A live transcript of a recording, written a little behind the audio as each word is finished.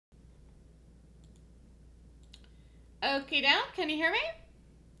Okie doke, can you hear me?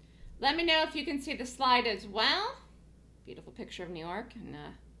 Let me know if you can see the slide as well. Beautiful picture of New York and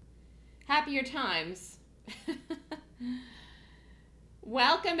happier times.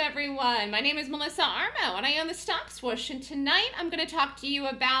 Welcome everyone. My name is Melissa Armo and I own the stock Swoosh, and tonight I'm going to talk to you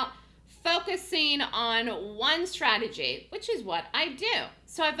about focusing on one strategy, which is what I do.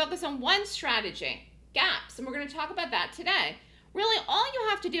 So I focus on one strategy, gaps, and we're going to talk about that today. Really, all you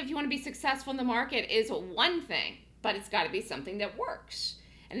have to do if you want to be successful in the market is one thing, but it's got to be something that works.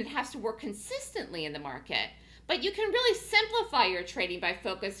 And it has to work consistently in the market. But you can really simplify your trading by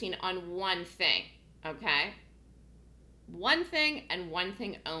focusing on one thing, okay? One thing and one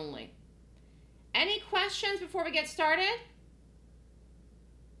thing only. Any questions before we get started?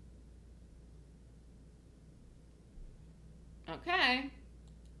 Okay.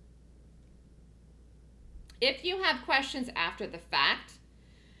 If you have questions after the fact,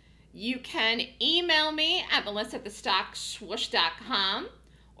 you can email me at melissa@thestockswoosh.com,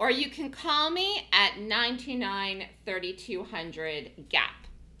 or you can call me at 929-3200-GAP.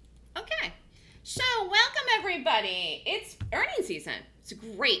 Okay, so welcome everybody. It's earnings season. It's a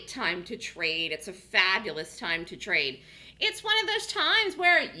great time to trade. It's a fabulous time to trade. It's one of those times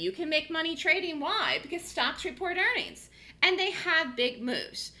where you can make money trading. Why? Because stocks report earnings and they have big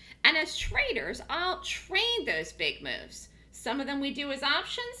moves. And as traders, I'll trade those big moves. Some of them we do as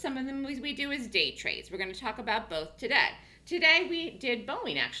options, some of them we do as day trades. We're going to talk about both today. Today we did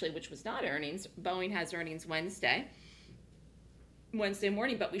Boeing actually, which was not earnings. Boeing has earnings Wednesday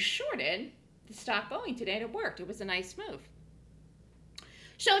morning, but we shorted the stock Boeing today and it worked. It was a nice move.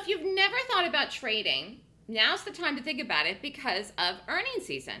 So if you've never thought about trading, now's the time to think about it because of earnings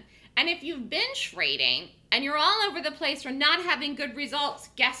season. And if you've been trading and you're all over the place or not having good results,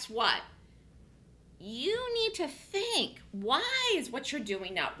 guess what? You need to think, why is what you're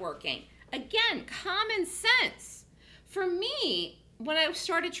doing not working? Again, common sense. For me, when I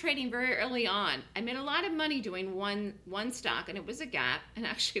started trading very early on, I made a lot of money doing one stock, and it was a gap, and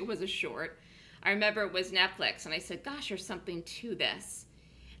actually it was a short. I remember it was Netflix, and I said, gosh, there's something to this.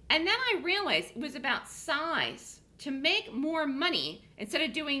 And then I realized it was about size. To make more money, instead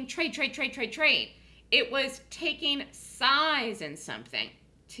of doing trade, it was taking size in something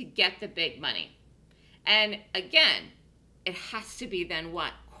to get the big money. And again, it has to be then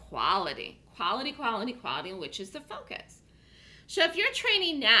what? Quality, which is the focus. So if you're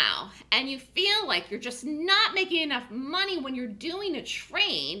trading now and you feel like you're just not making enough money when you're doing a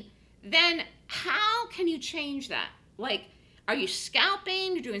trade, then how can you change that? Like, are you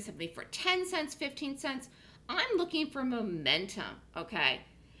scalping? You're doing something for 10 cents, 15 cents? I'm looking for momentum, okay?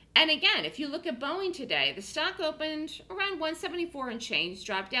 And again, if you look at Boeing today, the stock opened around 174 and change,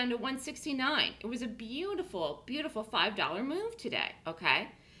 dropped down to 169. It was a beautiful, beautiful $5 move today, okay?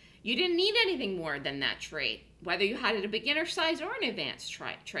 You didn't need anything more than that trade, whether you had it a beginner size or an advanced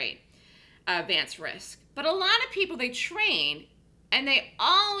trade, advanced risk. But a lot of people, they trade and they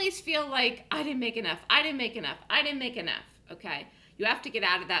always feel like, I didn't make enough, okay? You have to get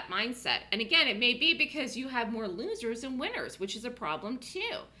out of that mindset. And again, it may be because you have more losers than winners, which is a problem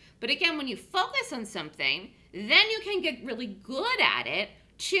too. But again, when you focus on something, then you can get really good at it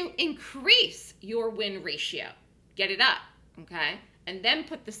to increase your win ratio. Get it up, okay? And then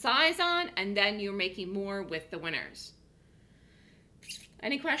put the size on, and then you're making more with the winners.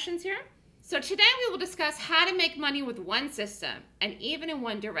 Any questions here? So today we will discuss how to make money with one system and even in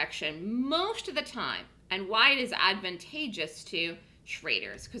one direction most of the time, and why it is advantageous to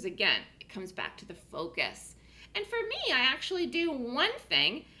traders, because again, it comes back to the focus. And for me, I actually do one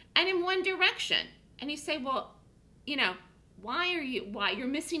thing and in one direction. And you say, well, you know, why you're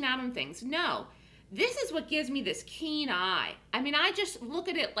missing out on things? No, this is what gives me this keen eye. I mean, I just look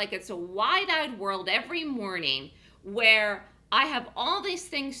at it like it's a wide-eyed world every morning where I have all these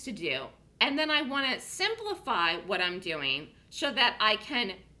things to do, and then I want to simplify what I'm doing so that I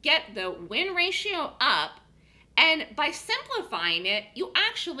can get the win ratio up. And by simplifying it, you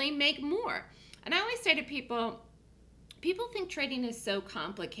actually make more. And I always say to people think trading is so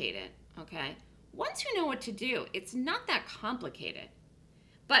complicated, okay? Once you know what to do, it's not that complicated.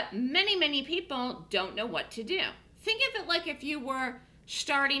 But many, many people don't know what to do. Think of it like if you were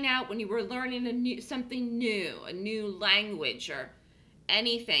starting out when you were learning something new, a new language or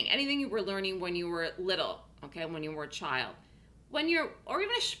anything you were learning when you were little, okay, when you were a child. Or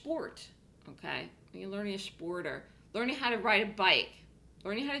even a sport, okay? When you're learning a sport or learning how to ride a bike,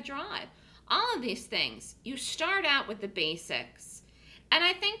 learning how to drive. All of these things, you start out with the basics. And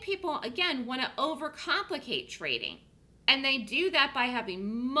I think people, again, want to overcomplicate trading. And they do that by having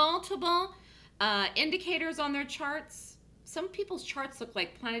multiple indicators on their charts some people's charts look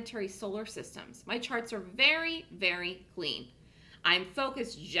like planetary solar systems. My charts are very, very clean. I'm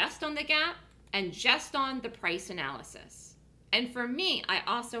focused just on the gap and just on the price analysis. And for me, I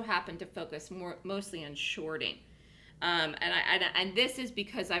also happen to focus mostly on shorting. And this is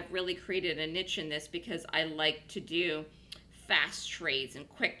because I've really created a niche in this, because I like to do fast trades and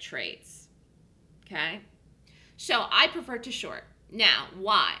quick trades. Okay? So I prefer to short. Now,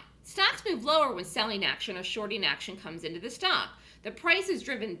 why? Stocks move lower when selling action or shorting action comes into the stock. The price is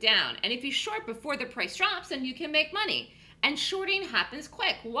driven down, and if you short before the price drops, then you can make money. And shorting happens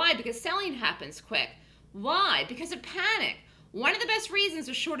quick. Why? Because selling happens quick. Why? Because of panic. One of the best reasons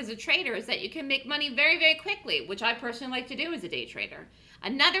to short as a trader is that you can make money very, very quickly, which I personally like to do as a day trader.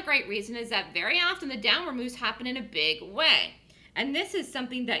 Another great reason is that very often the downward moves happen in a big way. And this is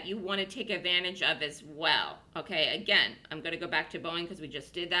something that you want to take advantage of as well. Okay, again, I'm going to go back to Boeing because we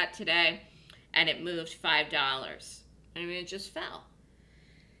just did that today, and it moved $5. I mean, it just fell.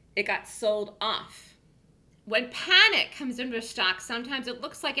 It got sold off. When panic comes into a stock, sometimes it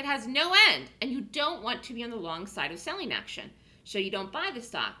looks like it has no end, and you don't want to be on the long side of selling action. So you don't buy the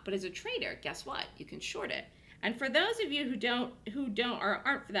stock, but as a trader, guess what? You can short it. And for those of you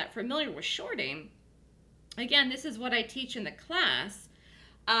aren't that familiar with shorting, again, this is what I teach in the class,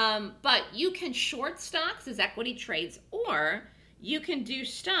 but you can short stocks as equity trades, or you can do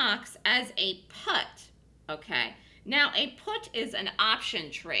stocks as a put, okay? Now, a put is an option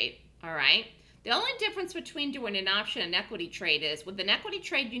trade, all right? The only difference between doing an option and equity trade is with an equity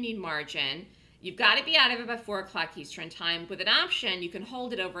trade, you need margin. You've got to be out of it by 4 o'clock Eastern time. With an option, you can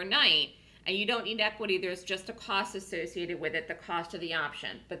hold it overnight, and you don't need equity. There's just a cost associated with it, the cost of the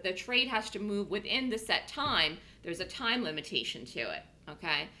option. But the trade has to move within the set time. There's a time limitation to it,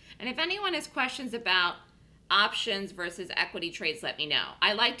 okay? And if anyone has questions about options versus equity trades, let me know.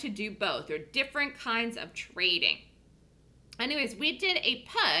 I like to do both. They're different kinds of trading. Anyways, we did a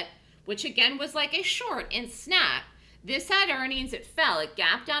put, which again was like a short in Snap. This had earnings, it fell, it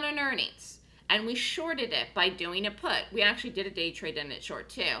gapped down on earnings. And we shorted it by doing a put. We actually did a day trade in it short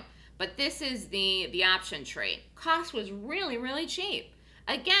too. But this is the option trade. Cost was really, really cheap.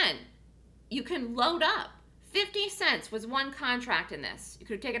 Again, you can load up. 50 cents was one contract in this. You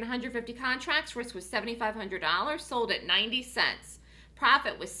could have taken 150 contracts, risk was $7,500, sold at 90 cents.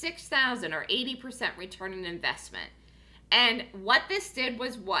 Profit was $6,000 or 80% return on investment. And what this did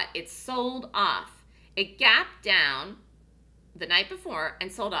was what? It sold off. It gapped down the night before and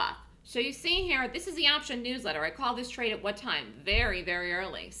sold off. So you see here, this is the option newsletter. I call this trade at what time? Very, very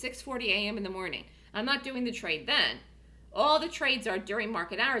early, 6:40 a.m. in the morning. I'm not doing the trade then. All the trades are during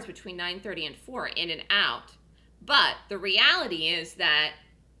market hours between 9:30 and 4, in and out. But the reality is that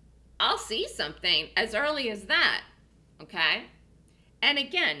I'll see something as early as that, okay? And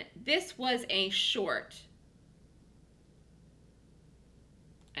again, this was a short.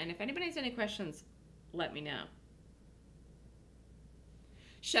 And if anybody has any questions, let me know.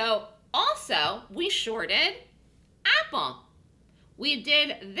 So also, we shorted Apple. We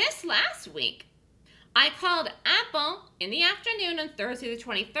did this last week. I called Apple in the afternoon on Thursday the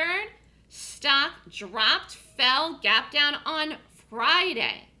 23rd. Stock dropped, fell, gapped down on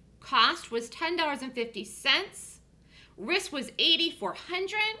Friday. Cost was $10.50. Risk was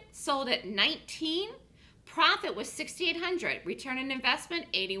 $8,400. Sold at $19. Profit was $6,800. Return on investment,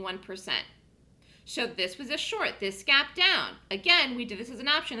 81%. So this was a short. This gapped down. Again, we did this as an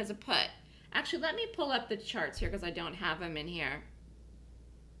option, as a put. Actually, let me pull up the charts here because I don't have them in here.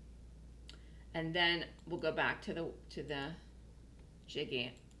 And then we'll go back to the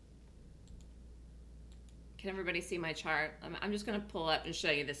jiggy. Can everybody see my chart? I'm just going to pull up and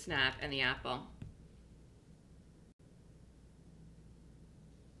show you the Snap and the Apple.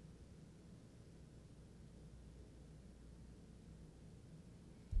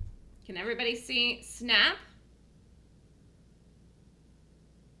 Can everybody see Snap?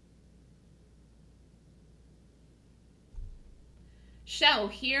 So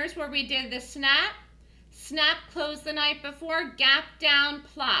here's where we did the Snap. Snap closed the night before, gap down,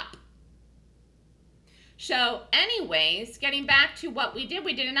 plop. So anyways, getting back to what we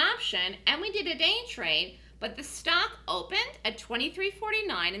did an option and we did a day trade, but the stock opened at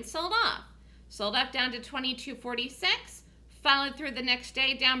 $23.49 and sold off. Sold off down to $22.46. Followed through the next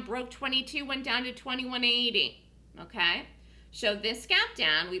day, down, broke 22, went down to 21.80. Okay? So this gap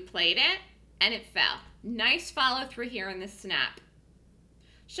down, we played it, and it fell. Nice follow through here in the Snap.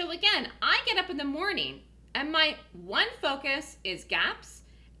 So again, I get up in the morning, and my one focus is gaps,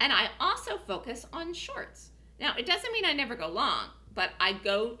 and I also focus on shorts. Now, it doesn't mean I never go long, but I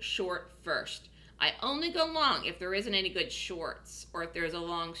go short first. I only go long if there isn't any good shorts, or if there's a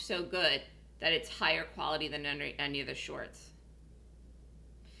long so good that it's higher quality than any of the shorts.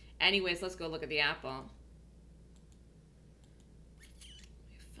 Anyways, let's go look at the Apple.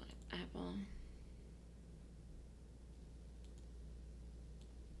 Apple.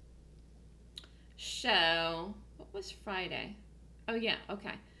 So, what was Friday? Oh yeah,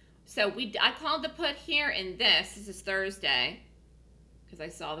 okay. So I called the put here in this. This is Thursday, because I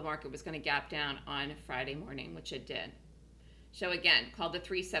saw the market was going to gap down on Friday morning, which it did. So again, called the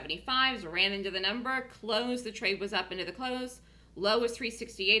 375s, ran into the number, closed, the trade was up into the close. Low was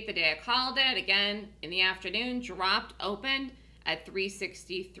 368 the day I called it. Again, in the afternoon, dropped, opened at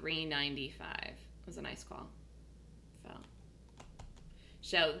 363.95. It was a nice call. Fell.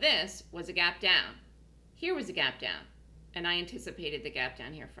 So this was a gap down. Here was a gap down. And I anticipated the gap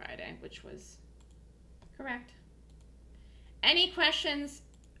down here Friday, which was correct. Any questions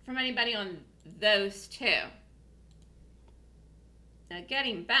from anybody on those two? Now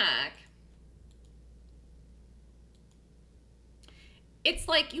getting back, it's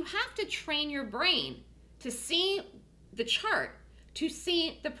like you have to train your brain to see the chart, to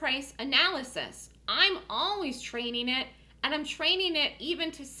see the price analysis. I'm always training it, and I'm training it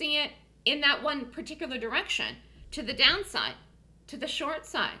even to see it in that one particular direction, to the downside, to the short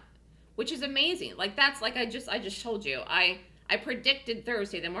side, which is amazing. Like that's like I just told you. I predicted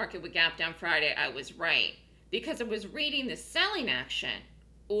Thursday the market would gap down Friday. I was right because I was reading the selling action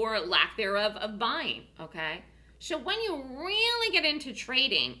or lack thereof of buying, okay? So when you really get into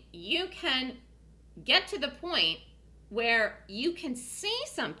trading, you can get to the point where you can see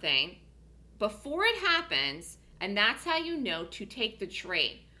something before it happens, and that's how you know to take the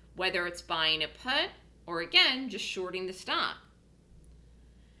trade, whether it's buying a put or, again, just shorting the stock.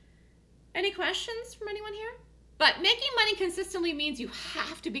 Any questions from anyone here? But making money consistently means you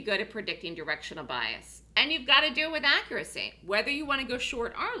have to be good at predicting directional bias. And you've got to do it with accuracy. Whether you want to go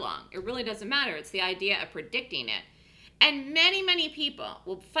short or long, it really doesn't matter. It's the idea of predicting it. And many, many people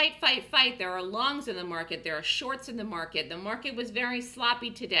will fight. There are longs in the market. There are shorts in the market. The market was very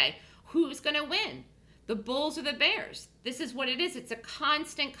sloppy today. Who's going to win? The bulls or the bears? This is what it is. It's a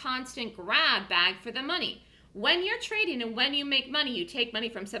constant grab bag for the money. When you're trading and when you make money, you take money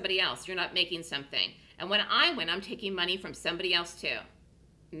from somebody else. You're not making something. And when I win, I'm taking money from somebody else too.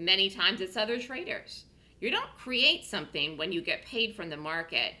 Many times it's other traders. You don't create something when you get paid from the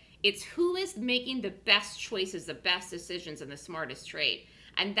market. It's who is making the best choices, the best decisions, and the smartest trade.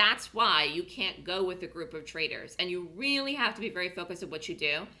 And that's why you can't go with a group of traders. And you really have to be very focused on what you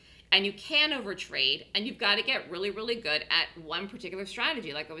do. And you can overtrade, and you've got to get really, really good at one particular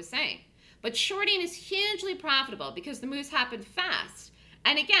strategy, like I was saying. But shorting is hugely profitable because the moves happen fast.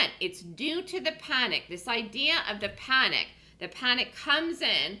 And again, it's due to the panic, this idea of the panic. The panic comes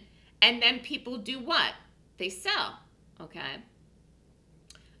in, and then people do what? They sell, okay?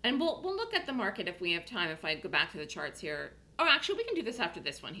 And we'll look at the market if we have time, if I go back to the charts here. Oh, actually, we can do this after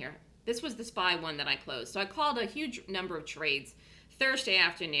this one here. This was the SPY one that I closed. So I called a huge number of trades Thursday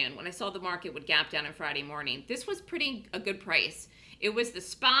afternoon when I saw the market would gap down on Friday morning. This was a good price. It was the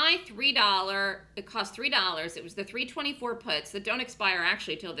SPY $3. It cost $3. It was the 324 puts that don't expire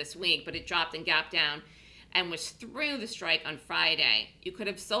actually till this week, but it dropped and gapped down and was through the strike on Friday. You could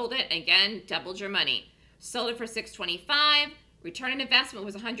have sold it, again, doubled your money. Sold it for $625. Return on investment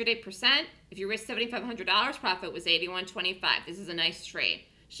was 108%. If you risked $7,500, profit was $81.25. This is a nice trade.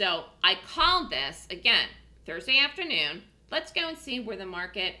 So I called this, again, Thursday afternoon. Let's go and see where the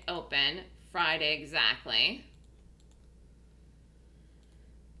market opened Friday exactly.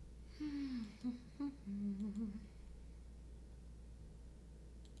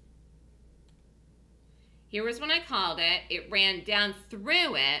 Here was when I called it. It ran down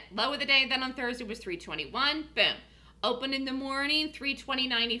through it. Low of the day then on Thursday was 321. Boom. Open in the morning,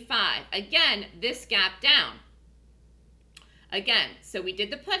 320.95. Again, this gap down. Again, so we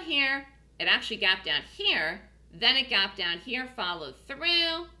did the put here. It actually gapped down here. Then it gapped down here, followed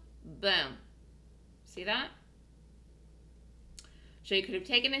through. Boom. See that? So you could have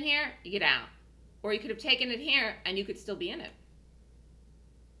taken it here, you get out. Or you could have taken it here, and you could still be in it.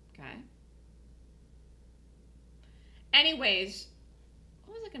 Okay? Anyways,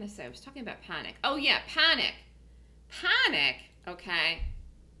 what was I going to say? I was talking about panic. Oh, yeah, panic. Panic, okay,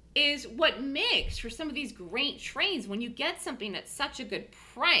 is what makes for some of these great trades when you get something at such a good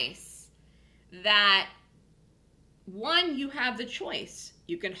price that, one, you have the choice.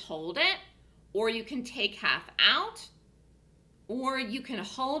 You can hold it, or you can take half out, or you can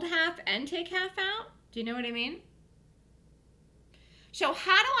hold half and take half out. Do you know what I mean? So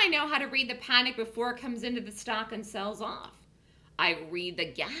how do I know how to read the panic before it comes into the stock and sells off? I read the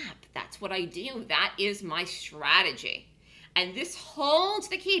gap. That's what I do. That is my strategy. And this holds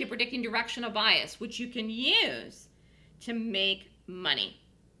the key to predicting directional bias, which you can use to make money.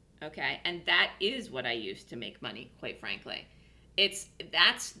 Okay, and that is what I use to make money, quite frankly.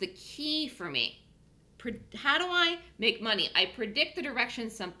 That's the key for me. How do I make money? I predict the direction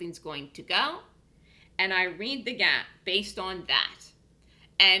something's going to go, and I read the gap based on that.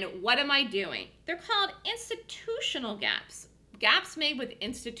 And what am I doing? They're called institutional gaps. Gaps made with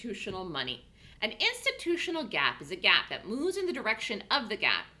institutional money. An institutional gap is a gap that moves in the direction of the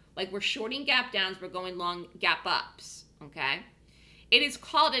gap. Like we're shorting gap downs, we're going long gap ups, okay? It is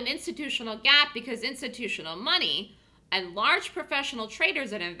called an institutional gap because institutional money and large professional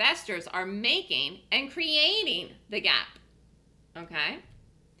traders and investors are making and creating the gap, okay?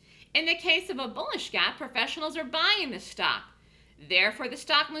 In the case of a bullish gap, professionals are buying the stock. Therefore, the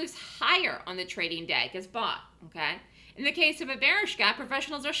stock moves higher on the trading day, gets bought, okay? In the case of a bearish gap,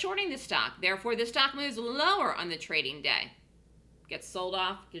 professionals are shorting the stock. Therefore, the stock moves lower on the trading day, gets sold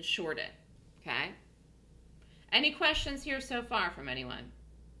off, gets shorted, okay? Any questions here so far from anyone?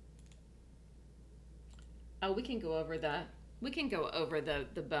 Oh, we can go over the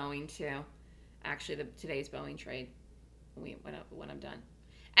Boeing too. Actually, today's Boeing trade when I'm done.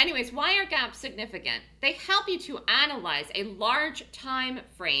 Anyways, why are gaps significant? They help you to analyze a large time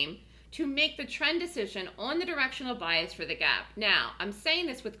frame to make the trend decision on the directional bias for the gap. Now, I'm saying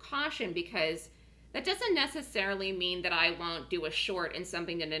this with caution because that doesn't necessarily mean that I won't do a short in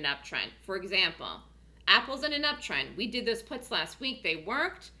something in an uptrend. For example, Apple's in an uptrend. We did those puts last week. They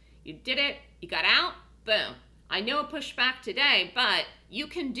worked. You did it. You got out. Boom. I know it pushed back today, but you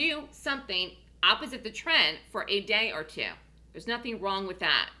can do something opposite the trend for a day or two. There's nothing wrong with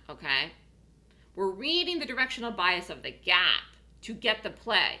that, okay? We're reading the directional bias of the gap to get the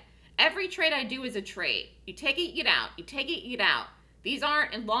play. Every trade I do is a trade. You take it, you get out. You take it, you get out. These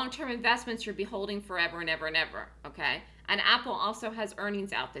aren't long-term investments you'll be holding forever and ever and ever, okay? And Apple also has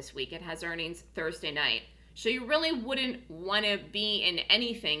earnings out this week. It has earnings Thursday night. So you really wouldn't want to be in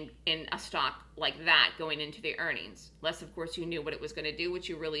anything in a stock like that going into the earnings. Unless, of course, you knew what it was going to do, which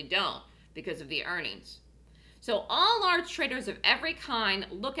you really don't because of the earnings. So all large traders of every kind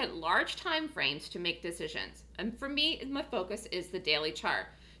look at large time frames to make decisions. And for me, my focus is the daily chart.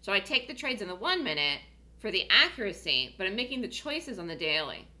 So I take the trades in the 1 minute for the accuracy, but I'm making the choices on the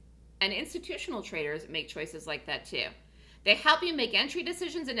daily. And institutional traders make choices like that too. They help you make entry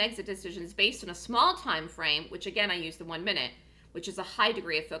decisions and exit decisions based on a small time frame, which again, I use the 1 minute, which is a high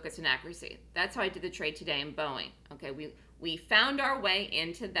degree of focus and accuracy. That's how I did the trade today in Boeing. Okay, we found our way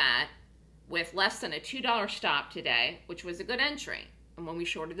into that with less than a $2 stop today, which was a good entry, and when we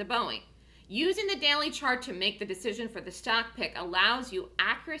shorted the Boeing. Using the daily chart to make the decision for the stock pick allows you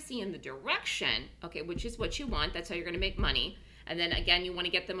accuracy in the direction, okay, which is what you want. That's how you're going to make money. And then again, you want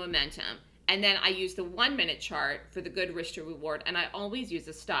to get the momentum. And then I use the 1 minute chart for the good risk to reward, and I always use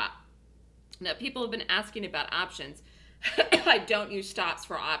a stop. Now, people have been asking about options. I don't use stops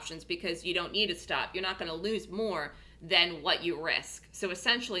for options because you don't need a stop. You're not going to lose more than what you risk. So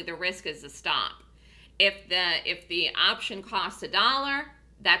essentially, the risk is the stop. If the option costs $1,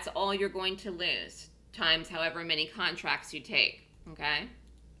 that's all you're going to lose, times however many contracts you take, okay?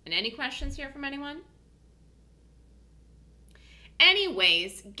 And any questions here from anyone?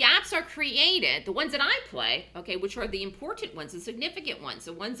 Anyways, gaps are created, the ones that I play, okay, which are the important ones, the significant ones,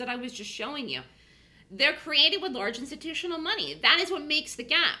 the ones that I was just showing you. They're created with large institutional money. That is what makes the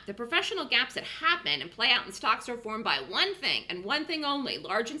gap. The professional gaps that happen and play out in stocks are formed by one thing and one thing only,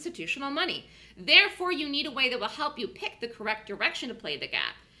 large institutional money. Therefore, you need a way that will help you pick the correct direction to play the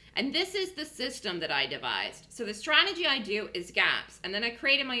gap. And this is the system that I devised. So the strategy I do is gaps, and then I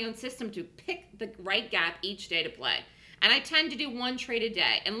created my own system to pick the right gap each day to play. And I tend to do 1 trade a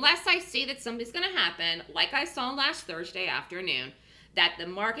day, unless I see that something's going to happen, like I saw last Thursday afternoon, that the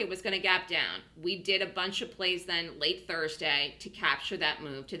market was going to gap down. We did a bunch of plays then late Thursday to capture that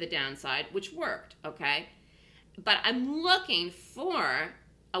move to the downside, which worked, okay? But I'm looking for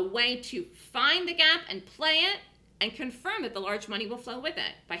a way to find the gap and play it and confirm that the large money will flow with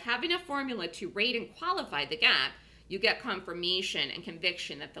it. By having a formula to rate and qualify the gap, you get confirmation and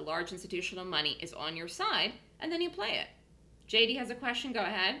conviction that the large institutional money is on your side, and then you play it. JD has a question, go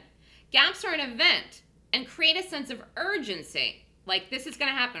ahead. Gaps are an event and create a sense of urgency, like this is going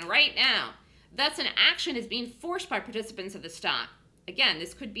to happen right now. Thus, an action is being forced by participants of the stock. Again,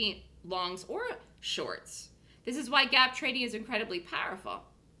 this could be longs or shorts. This is why gap trading is incredibly powerful.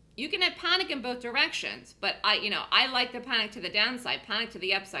 You can have panic in both directions, but I like the panic to the downside. Panic to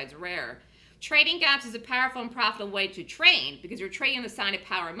the upside is rare. Trading gaps is a powerful and profitable way to trade because you're trading the sign of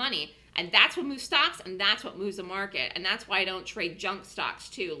power money, and that's what moves stocks, and that's what moves the market. And that's why I don't trade junk stocks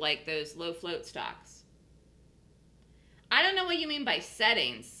too, like those low float stocks. I don't know what you mean by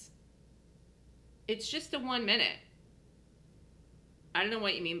settings. It's just a 1 minute. I don't know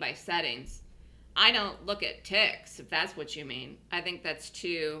what you mean by settings. I don't look at ticks, if that's what you mean. I think that's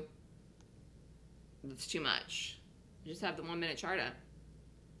too much. Just have the 1 minute chart up.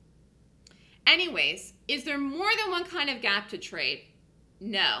 Anyways, is there more than one kind of gap to trade?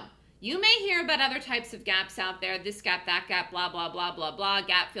 No. You may hear about other types of gaps out there, this gap, that gap, blah, blah, blah, blah, blah,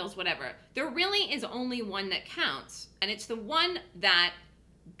 gap fills, whatever. There really is only one that counts, and it's the one that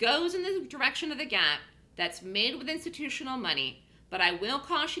goes in the direction of the gap that's made with institutional money. But I will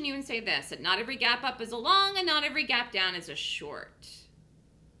caution you and say this, that not every gap up is a long and not every gap down is a short.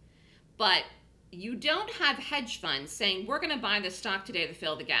 But you don't have hedge funds saying, we're going to buy this stock today to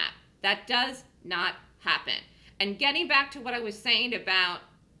fill the gap. That does not happen. And getting back to what I was saying about,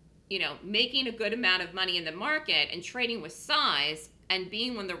 you know, making a good amount of money in the market and trading with size and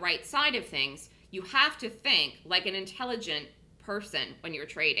being on the right side of things, you have to think like an intelligent person when you're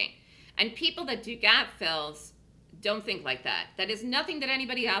trading. And people that do gap fills don't think like that. That is nothing that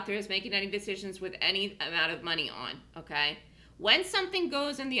anybody out there is making any decisions with any amount of money on, okay? When something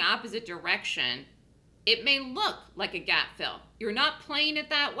goes in the opposite direction, it may look like a gap fill. You're not playing it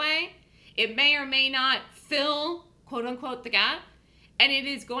that way. It may or may not fill, quote unquote, the gap. And it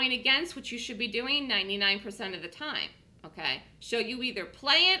is going against what you should be doing 99% of the time, okay? So you either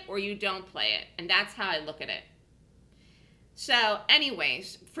play it or you don't play it. And that's how I look at it. So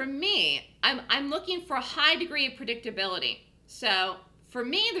anyways, for me, I'm looking for a high degree of predictability. So for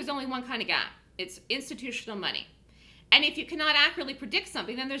me, there's only one kind of gap. It's institutional money. And if you cannot accurately predict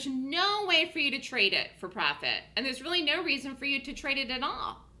something, then there's no way for you to trade it for profit. And there's really no reason for you to trade it at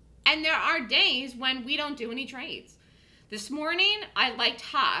all. And there are days when we don't do any trades. This morning, I liked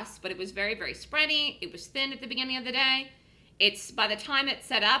Haas, but it was very, very spready. It was thin at the beginning of the day. By the time it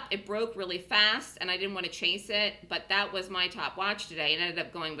set up, it broke really fast, and I didn't want to chase it, but that was my top watch today. It ended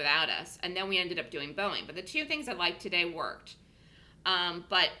up going without us, and then we ended up doing Boeing. But the two things I liked today worked.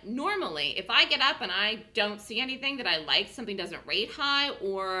 But normally, if I get up and I don't see anything that I like, something doesn't rate high,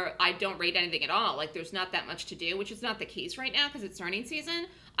 or I don't rate anything at all, like there's not that much to do, which is not the case right now because it's earnings season,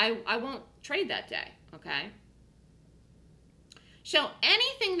 I won't trade that day, okay? So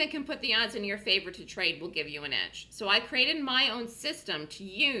anything that can put the odds in your favor to trade will give you an edge. So I created my own system to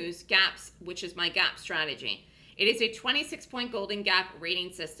use gaps, which is my gap strategy. It is a 26-point golden gap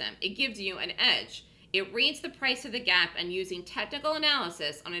rating system. It gives you an edge. It reads the price of the gap, and using technical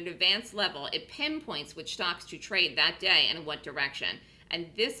analysis on an advanced level, it pinpoints which stocks to trade that day and in what direction. And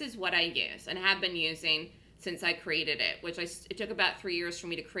this is what I use and have been using since I created it, it took about 3 years for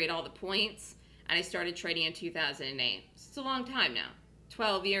me to create all the points. And I started trading in 2008. It's a long time now.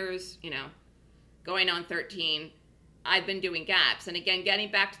 12 years, you know, going on 13. I've been doing gaps. And again,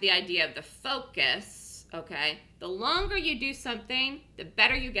 getting back to the idea of the focus, okay? The longer you do something, the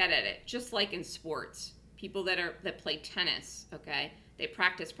better you get at it. Just like in sports. People that play tennis, okay? They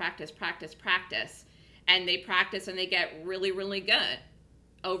practice, practice, practice, practice. And they practice and they get really, really good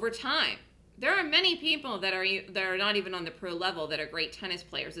over time. There are many people that are not even on the pro level that are great tennis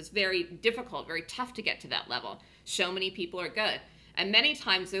players. It's very difficult, very tough to get to that level. So many people are good. And many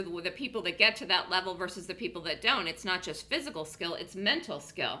times they're the people that get to that level versus the people that don't. It's not just physical skill, it's mental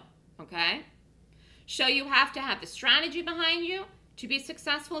skill, okay? So you have to have the strategy behind you to be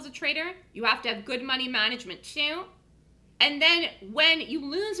successful as a trader. You have to have good money management too. And then when you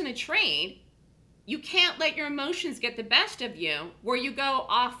lose in a trade, you can't let your emotions get the best of you where you go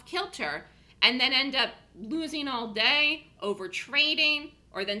off kilter and then end up losing all day, over trading,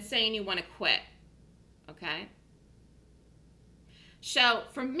 or then saying you want to quit, okay? So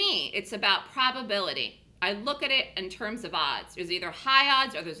for me, it's about probability. I look at it in terms of odds. There's either high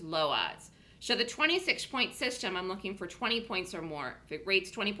odds or there's low odds. So the 26-point system, I'm looking for 20 points or more. If it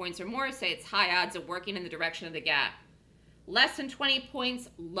rates 20 points or more, say it's high odds of working in the direction of the gap. Less than 20 points,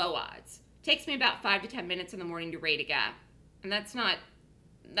 low odds. Takes me about 5 to 10 minutes in the morning to rate a gap. And that's not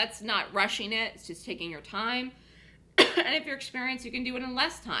rushing it, it's just taking your time. And if you're experienced, you can do it in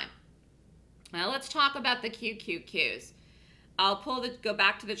less time. Now let's talk about the QQQs. I'll go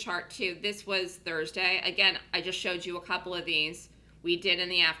back to the chart too. This was Thursday. Again, I just showed you a couple of these we did in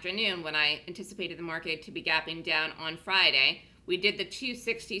the afternoon when I anticipated the market to be gapping down on Friday. We did the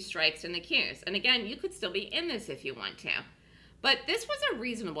 260 strikes in the Qs. And again, you could still be in this if you want to. But this was a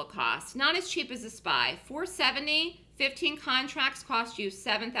reasonable cost, not as cheap as a SPY. $470, 15 contracts cost you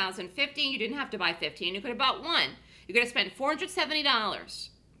 $7,050. You didn't have to buy 15. You could have bought one. You could have spent $470.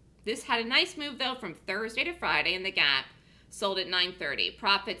 This had a nice move, though, from Thursday to Friday in the gap. Sold at $930.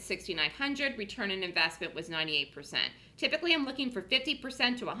 Profit $6,900. Return on investment was 98%. Typically, I'm looking for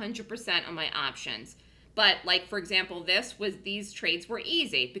 50% to 100% on my options. But like, for example, these trades were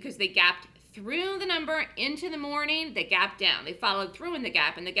easy because they gapped through the number into the morning, they gapped down. They followed through in the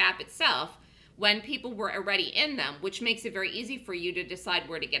gap itself when people were already in them, which makes it very easy for you to decide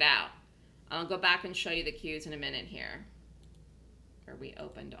where to get out. I'll go back and show you the cues in a minute here. Where we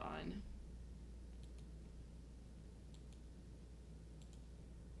opened on.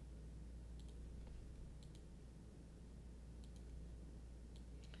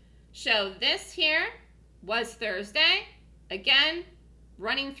 So this here was Thursday. Again,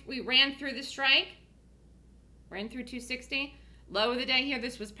 we ran through the strike, ran through 260. Low of the day here,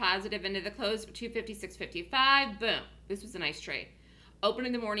 this was positive into the close, 256.55. Boom. This was a nice trade. Open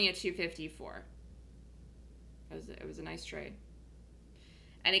in the morning at 254. It was a nice trade.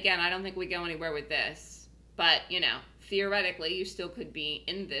 And again, I don't think we go anywhere with this. But, you know, theoretically, you still could be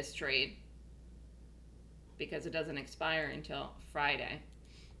in this trade because it doesn't expire until Friday.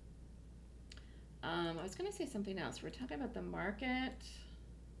 I was going to say something else. We're talking about the market.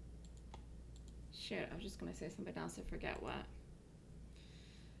 Shoot, I was just going to say something else. I forget what.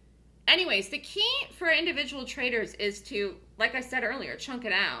 Anyways, the key for individual traders is to, like I said earlier, chunk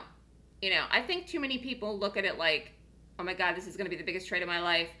it out. You know, I think too many people look at it like, oh my God, this is going to be the biggest trade of my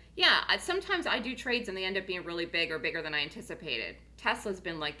life. Yeah, sometimes I do trades and they end up being really big or bigger than I anticipated. Tesla's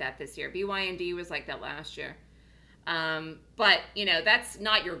been like that this year. BYD was like that last year. But, you know, that's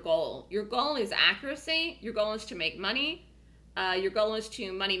not your goal. Your goal is accuracy. Your goal is to make money. Your goal is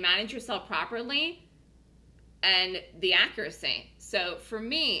to money manage yourself properly and the accuracy. So for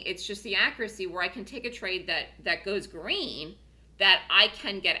me, it's just the accuracy where I can take a trade that goes green, that I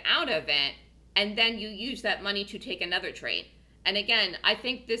can get out of it, and then you use that money to take another trade. And again, I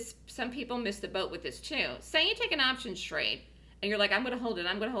think some people miss the boat with this too. Say you take an options trade, and you're like, I'm going to hold it,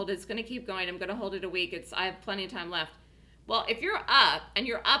 it's going to keep going, I'm going to hold it a week, I have plenty of time left. Well, if you're up,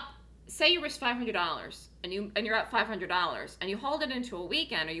 say you risk $500, and you're up $500, and you hold it into a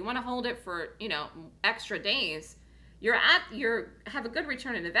weekend, or you want to hold it for, you know, extra days, you have a good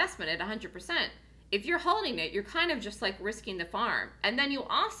return on investment at 100%. If you're holding it, you're kind of just like risking the farm. And then you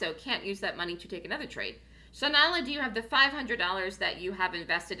also can't use that money to take another trade. So not only do you have the $500 that you have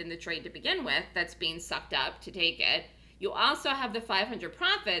invested in the trade to begin with that's being sucked up to take it, you also have the $500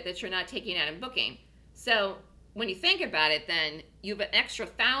 profit that you're not taking out and booking. So when you think about it, then you have an extra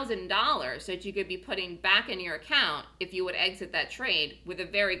 $1,000 that you could be putting back in your account if you would exit that trade with a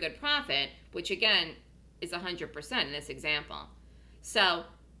very good profit, which again is 100% in this example. So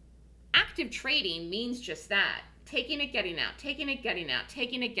active trading means just that. Taking it, getting out, taking it, getting out,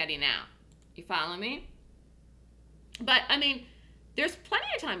 taking it, getting out. You follow me? But, I mean, there's plenty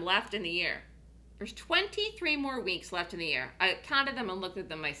of time left in the year. There's 23 more weeks left in the year. I counted them and looked at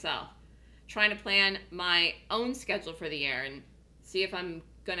them myself, trying to plan my own schedule for the year and see if I'm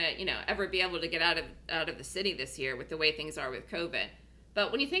going to, you know, ever be able to get out of the city this year with the way things are with COVID.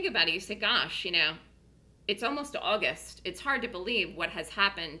 But when you think about it, you say, gosh, you know, it's almost August. It's hard to believe what has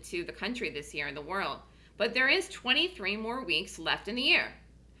happened to the country this year and the world. But there is 23 more weeks left in the year.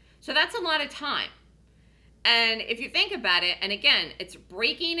 So that's a lot of time. And if you think about it, and again, it's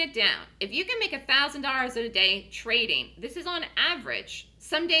breaking it down. If you can make $1,000 a day trading, this is on average.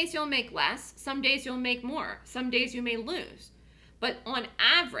 Some days you'll make less. Some days you'll make more. Some days you may lose. But on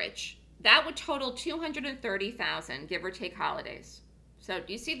average, that would total $230,000, give or take holidays. So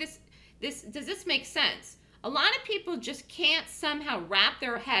do you see this? Does this make sense? A lot of people just can't somehow wrap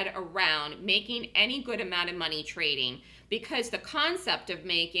their head around making any good amount of money trading because the concept of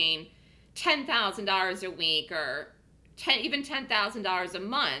making $10,000 a week or even $10,000 a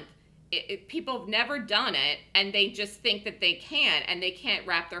month, people have never done it and they just think that they can and they can't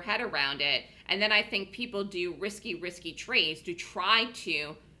wrap their head around it. And then I think people do risky trades to try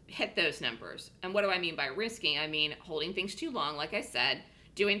to hit those numbers. And what do I mean by risky? I mean holding things too long, like I said,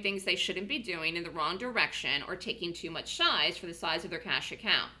 doing things they shouldn't be doing in the wrong direction, or taking too much size for the size of their cash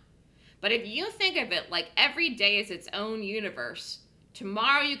account. But if you think of it like every day is its own universe,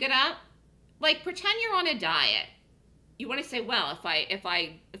 tomorrow you get up, like pretend you're on a diet. You want to say, well, if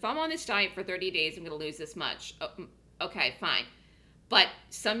I'm on this diet for 30 days, I'm going to lose this much. Oh, okay, fine. But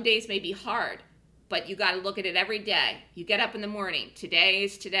some days may be hard, but you got to look at it every day. You get up in the morning. Today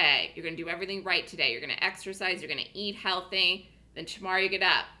is today. You're going to do everything right today. You're going to exercise. You're going to eat healthy. Then tomorrow you get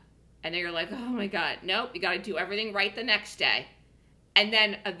up and then you're like, oh my God, nope, you got to do everything right the next day. And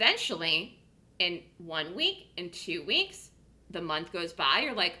then eventually in 1 week, in 2 weeks, the month goes by,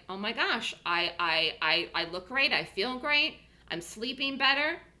 you're like, oh my gosh, I look great, I feel great, I'm sleeping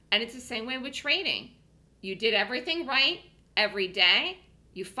better. And it's the same way with trading. You did everything right every day,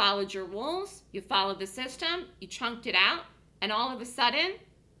 you followed your rules, you followed the system, you chunked it out, and all of a sudden,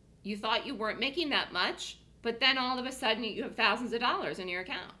 You thought you weren't making that much, but then all of a sudden you have thousands of dollars in your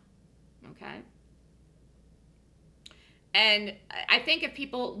account. Okay? And I think if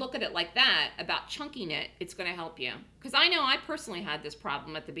people look at it like that, about chunking it, it's going to help you. Because I know I personally had this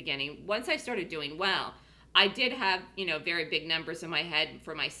problem at the beginning. Once I started doing well, I did have, very big numbers in my head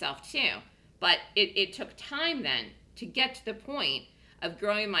for myself too. But it took time then to get to the point of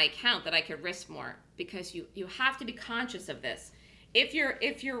growing my account that I could risk more. Because you have to be conscious of this. If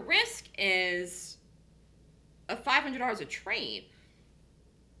your risk is a $500 a trade,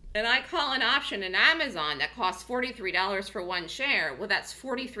 and I call an option in Amazon that costs $43 for one share, well, that's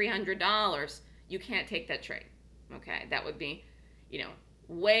 $4,300. You can't take that trade. Okay, that would be,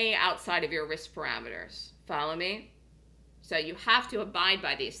 way outside of your risk parameters. Follow me? So you have to abide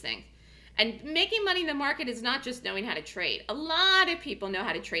by these things. And making money in the market is not just knowing how to trade. A lot of people know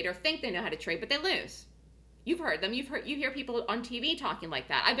how to trade or think they know how to trade, but they lose. You've heard them. You hear people on TV talking like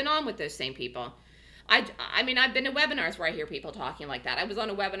that. I've been on with those same people. I mean, I've been to webinars where I hear people talking like that. I was on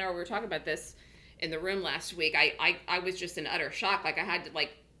a webinar where we were talking about this in the room last week. I was just in utter shock. Like, I had to,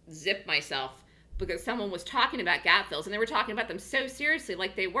 zip myself because someone was talking about gap fills, and they were talking about them so seriously,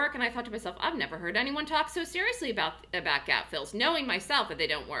 like they work. And I thought to myself, I've never heard anyone talk so seriously about gap fills, knowing myself that they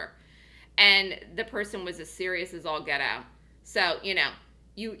don't work. And the person was as serious as all get out. So,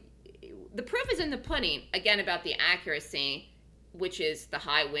 the proof is in the pudding, again, about the accuracy, which is the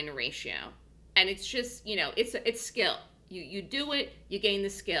high win ratio. And it's just, it's skill. You do it, you gain the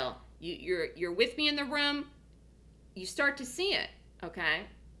skill. You're with me in the room, you start to see it, okay?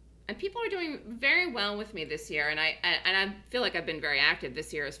 And people are doing very well with me this year, and I feel like I've been very active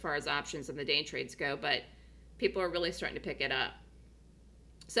this year as far as options and the day trades go, but people are really starting to pick it up.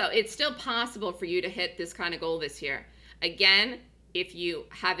 So it's still possible for you to hit this kind of goal this year. Again, if you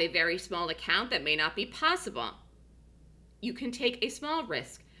have a very small account, that may not be possible. You can take a small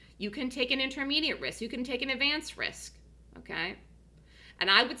risk. You can take an intermediate risk. You can take an advanced risk, okay? And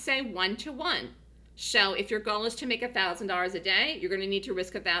I would say 1 to 1. So if your goal is to make $1,000 a day, you're going to need to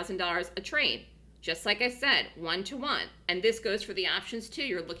risk $1,000 a trade. Just like I said, 1 to 1. And this goes for the options too.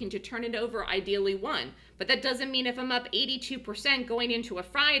 You're looking to turn it over, ideally 1. But that doesn't mean if I'm up 82% going into a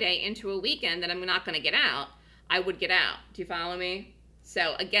Friday, into a weekend, that I'm not going to get out. I would get out. Do you follow me?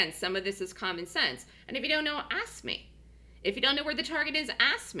 So again, some of this is common sense. And if you don't know, ask me. If you don't know where the target is,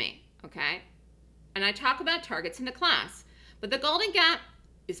 ask me, okay? And I talk about targets in the class. But the Golden Gap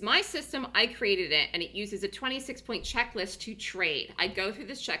is my system. I created it, and it uses a 26-point checklist to trade. I go through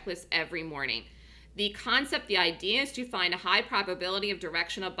this checklist every morning. The concept, the idea is to find a high probability of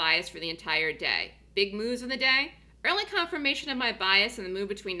directional bias for the entire day. Big moves in the day, early confirmation of my bias in the move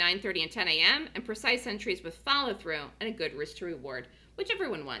between 9:30 and 10 a.m., and precise entries with follow-through and a good risk to reward, which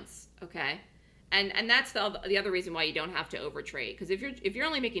everyone wants, okay? And that's the other reason why you don't have to overtrade. Because if you're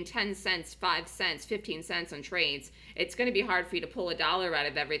only making 10 cents, 5 cents, 15 cents on trades, it's going to be hard for you to pull $1 out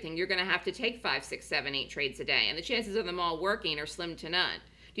of everything. You're going to have to take 5, 6, 7, 8 trades a day. And the chances of them all working are slim to none.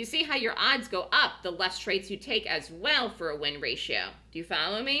 Do you see how your odds go up the less trades you take as well for a win ratio? Do you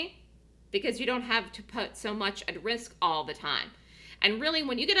follow me? Because you don't have to put so much at risk all the time. And really,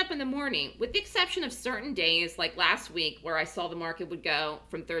 when you get up in the morning, with the exception of certain days, like last week where I saw the market would go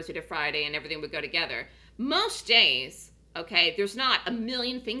from Thursday to Friday and everything would go together, most days, okay, there's not a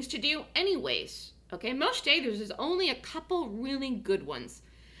million things to do anyways, okay? Most days, there's only a couple really good ones.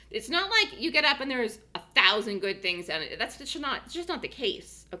 It's not like you get up and there's 1,000 good things, and it's just not the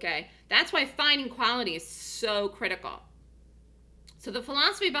case, okay? That's why finding quality is so critical. So the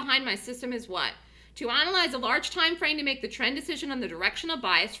philosophy behind my system is what? To analyze a large time frame to make the trend decision on the directional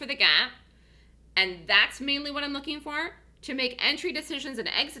bias for the gap, and that's mainly what I'm looking for. To make entry decisions and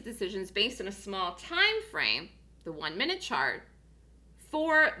exit decisions based on a small time frame, the 1-minute chart,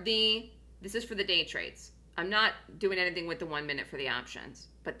 this is for the day trades. I'm not doing anything with the 1 minute for the options,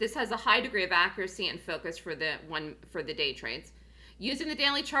 but this has a high degree of accuracy and focus for the day trades. Using the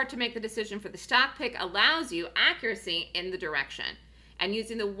daily chart to make the decision for the stock pick allows you accuracy in the direction. And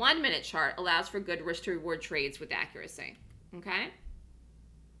using the 1-minute chart allows for good risk to reward trades with accuracy, okay?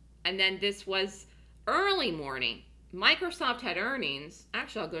 And then this was early morning. Microsoft had earnings.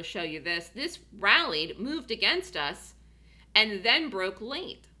 Actually, I'll go show you this. This rallied, moved against us, and then broke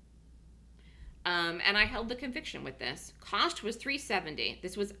late. And I held the conviction with this. Cost was $3.70.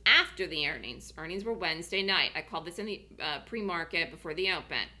 This was after the earnings. Earnings were Wednesday night. I called this in the pre-market before the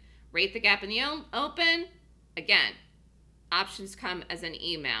open. Rate the gap in the open. Again, options come as an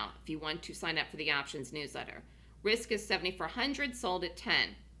email if you want to sign up for the options newsletter. Risk is 7,400, sold at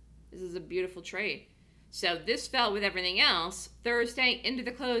 10. This is a beautiful trade. So this fell with everything else Thursday into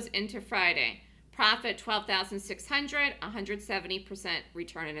the close into Friday. Profit 12,600, 170%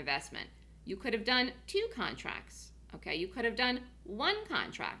 return on investment. You could have done 2 contracts. Okay, you could have done 1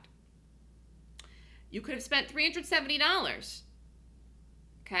 contract. You could have spent $370.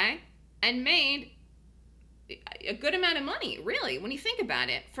 Okay, and made a good amount of money, really, when you think about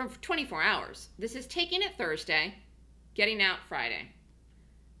it, for 24 hours. This is taking it Thursday, getting out Friday.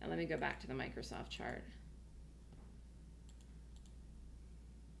 Now let me go back to the Microsoft chart.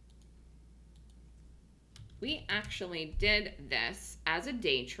 We actually did this as a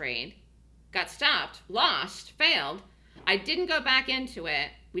day trade, got stopped, lost, failed. I didn't go back into it.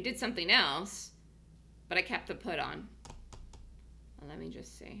 We did something else, but I kept the put on. Well, let me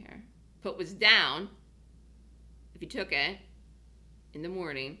just see here. Put was down if you took it in the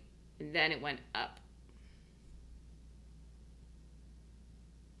morning, and then it went up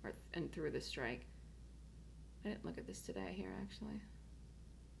and through the strike. I didn't look at this today here, actually.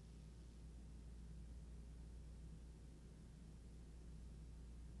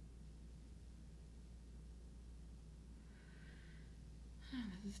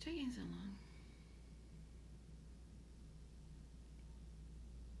 This is taking so long.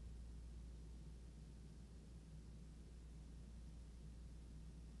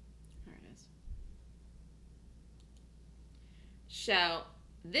 There it is. So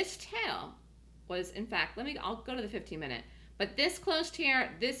this tail was, in fact, I'll go to the 15-minute. But this closed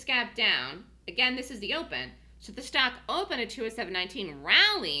here, this gap down. Again, this is the open. So the stock opened at 207.19,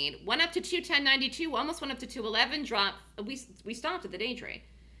 rallied, went up to 210.92, almost went up to 211, dropped. We stopped at the day trade.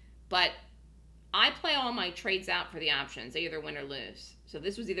 But I play all my trades out for the options. They either win or lose. So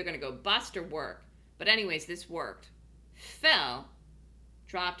this was either going to go bust or work. But anyways, this worked. Fell,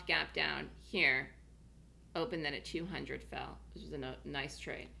 dropped, gap down here, opened then at 200, fell. This was a nice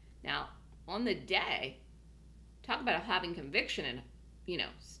trade. Now, on the day, talk about having conviction and, you know,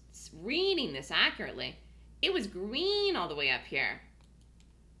 reading this accurately. It was green all the way up here.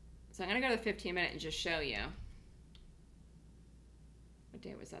 So I'm going to go to the 15-minute and just show you. What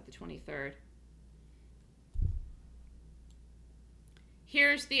day was that? The 23rd.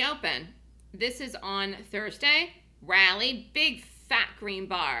 Here's the open. This is on Thursday. Rallied, big fat green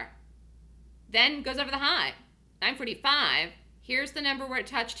bar. Then goes over the high, 945. Here's the number where it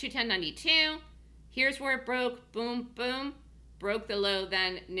touched 210.92. Here's where it broke, boom, boom. Broke the low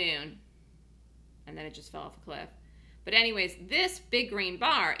then noon. And then it just fell off a cliff. But anyways, this big green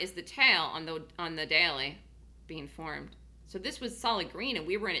bar is the tail on the daily being formed. So this was solid green, and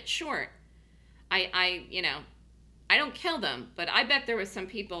we were in it short. I don't kill them, but I bet there was some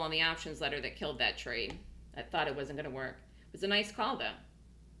people on the options letter that killed that trade. I thought it wasn't going to work. It was a nice call, though.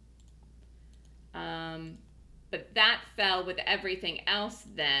 But that fell with everything else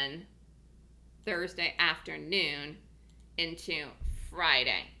then Thursday afternoon into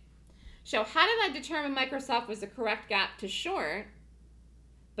Friday. So how did I determine Microsoft was the correct gap to short?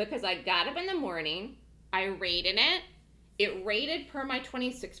 Because I got up in the morning, I rated it. It rated per my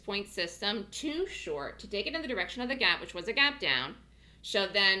 26-point system to short to take it in the direction of the gap, which was a gap down. So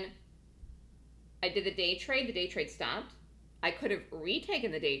then I did the day trade. The day trade stopped. I could have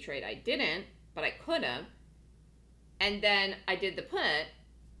retaken the day trade. I didn't, but I could have. And then I did the put,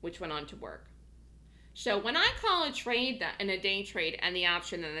 which went on to work. So when I call a trade in a day trade and the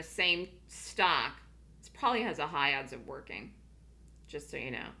option in the same stock, it probably has a high odds of working, just so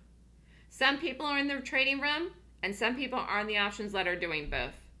you know. Some people are in the trading room, and some people are on the options letter doing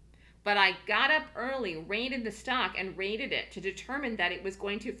both. But I got up early, rated the stock, and rated it to determine that it was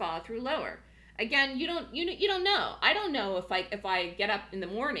going to follow through lower. Again, you don't know. I don't know if I get up in the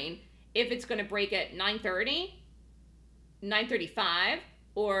morning if it's going to break at 9:30, 9:35,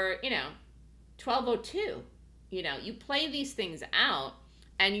 or 12:02. You play these things out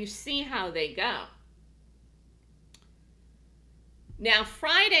and you see how they go. Now,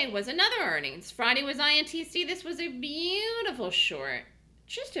 Friday was another earnings. Friday was INTC. This was a beautiful short.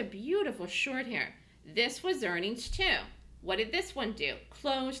 Just a beautiful short here. This was earnings too. What did this one do?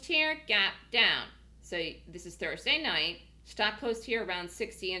 Closed here, gap down. So this is Thursday night. Stock closed here around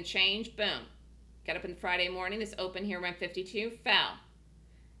 60 and change. Boom. Got up on Friday morning. This opened here around 52. Fell.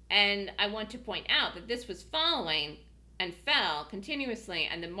 And I want to point out that this was following and fell continuously,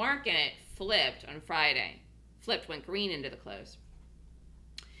 and the market flipped on Friday. Flipped, went green into the close.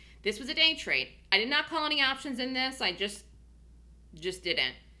 This was a day trade. I did not call any options in this. I just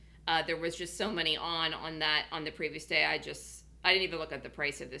didn't. There was just so many on the previous day. I didn't even look at the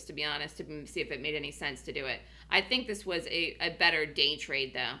price of this, to be honest, to see if it made any sense to do it. I think this was a better day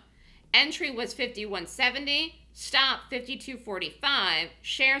trade, though. Entry was 51.70. Stop 52.45.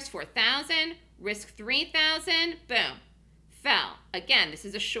 Shares 4,000. Risk 3,000. Boom. fell. Again, this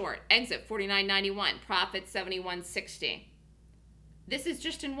is a short. Exit 49.91, profit 71.60. This is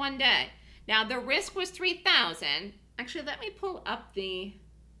just in one day. Now the risk was 3,000. Actually, let me pull up the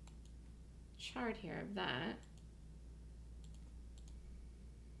chart here of that.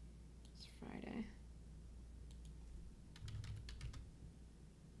 It's Friday.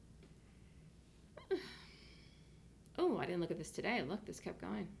 Oh, I didn't look at this today. Look, this kept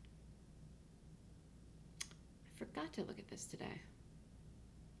going. I forgot to look at this today.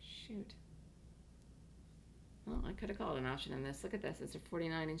 Shoot. Well, I could have called an option in this. Look at this. It's a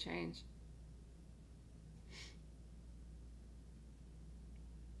 49 and change.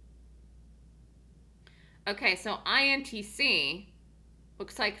 Okay, so INTC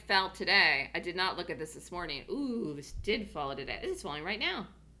looks like fell today. I did not look at this morning. Ooh, this did fall today. This is falling right now.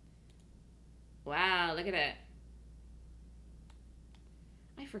 Wow, look at it.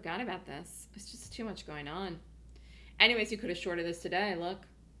 I forgot about this. It's just too much going on. Anyways, you could have shorted this today. Look.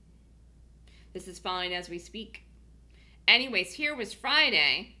 This is falling as we speak. Anyways, here was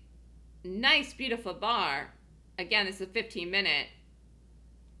Friday. Nice, beautiful bar. Again, this is a 15-minute.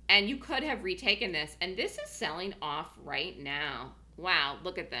 And you could have retaken this. And this is selling off right now. Wow,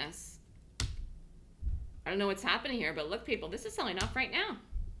 look at this. I don't know what's happening here, but look, people, this is selling off right now.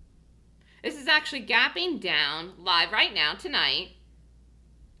 This is actually gapping down live right now, tonight.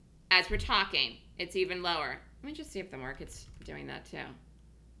 As we're talking, it's even lower. Let me just see if the market's doing that too.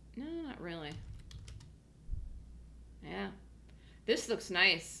 No, not really. Yeah. This looks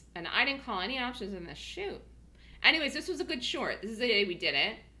nice. And I didn't call any options in this. Shoot. Anyways, this was a good short. This is the day we did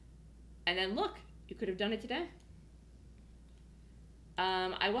it. And then look, you could have done it today.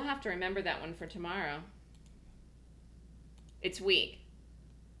 I will have to remember that one for tomorrow. It's weak.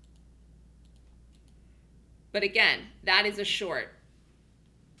 But again, that is a short.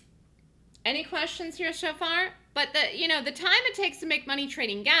 Any questions here so far? But the time it takes to make money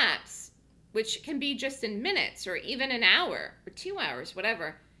trading gaps, which can be just in minutes or even an hour or 2 hours,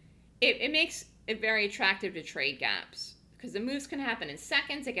 whatever, it makes it very attractive to trade gaps because the moves can happen in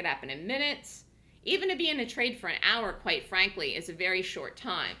seconds. It can happen in minutes. Even to be in a trade for an hour, quite frankly, is a very short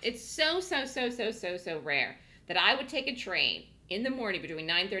time. It's so rare that I would take a trade in the morning between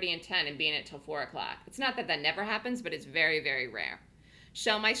 9:30 and 10 and be in it till 4 o'clock. It's not that that never happens, but it's very, very rare.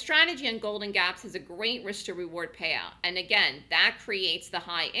 So my strategy on golden gaps has a great risk to reward payout. And again, that creates the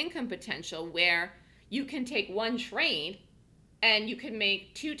high income potential where you can take one trade and you can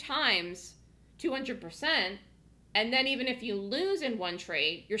make 2 times 200%. And then even if you lose in one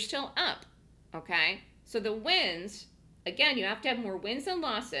trade, you're still up. Okay. So the wins, again, you have to have more wins than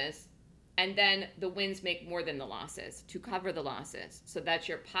losses. And then the wins make more than the losses to cover the losses. So that's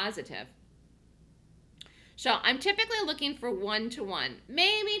your positive. So I'm typically looking for 1-to-1,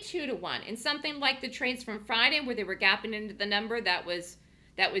 maybe 2-to-1. In something like the trades from Friday where they were gapping into the number, that was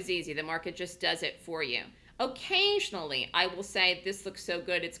easy. The market just does it for you. Occasionally, I will say, this looks so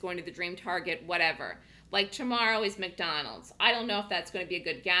good, it's going to the dream target, whatever. Like tomorrow is McDonald's. I don't know if that's going to be a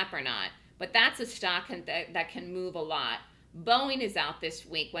good gap or not, but that's a stock that can move a lot. Boeing is out this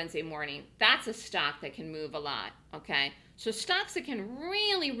week, Wednesday morning. That's a stock that can move a lot, okay? So stocks that can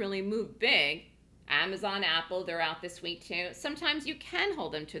really, really move big, Amazon, Apple, they're out this week too. Sometimes you can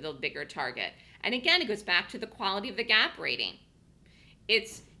hold them to the bigger target. And again, it goes back to the quality of the gap rating.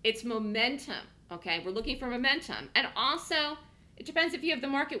 It's momentum, okay? We're looking for momentum. And also, it depends if you have the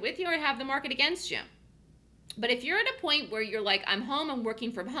market with you or have the market against you. But if you're at a point where you're like, I'm home, I'm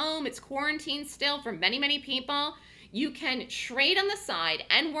working from home, it's quarantine still for many, many people, you can trade on the side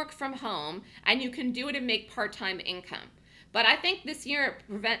and work from home, and you can do it and make part-time income. But I think this year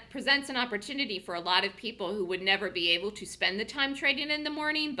presents an opportunity for a lot of people who would never be able to spend the time trading in the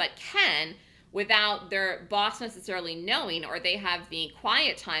morning, but can without their boss necessarily knowing, or they have the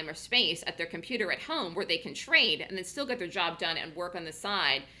quiet time or space at their computer at home where they can trade and then still get their job done and work on the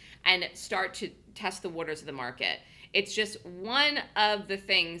side and start to test the waters of the market. It's just one of the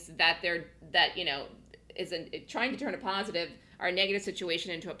things that is trying to turn a positive or a negative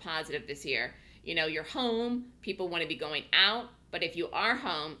situation into a positive this year. You know, you're home, people want to be going out, but if you are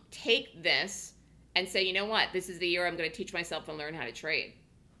home, take this and say, you know what, this is the year I'm going to teach myself and learn how to trade.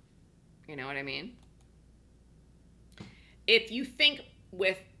 You know what I mean? If you think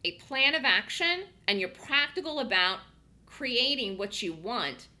with a plan of action and you're practical about creating what you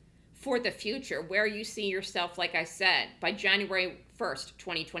want for the future, where you see yourself, like I said, by January 1st,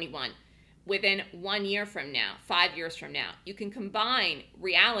 2021, within 1 year from now, 5 years from now, you can combine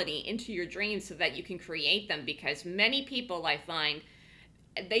reality into your dreams so that you can create them, because many people, I find,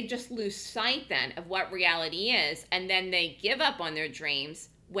 they just lose sight then of what reality is, and then they give up on their dreams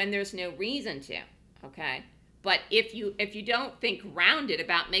when there's no reason to, okay? But if you don't think grounded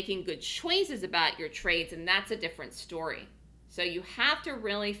about making good choices about your trades, and that's a different story. So you have to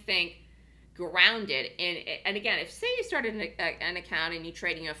really think grounded. And again, if say you started an account and you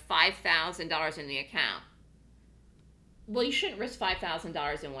trading $5,000 in the account, well, you shouldn't risk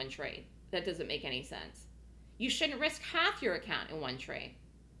 $5,000 in one trade. That doesn't make any sense. You shouldn't risk half your account in one trade.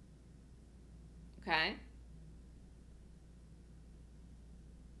 Okay?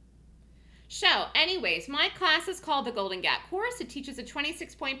 So, anyways, my class is called the Golden Gap Course. It teaches a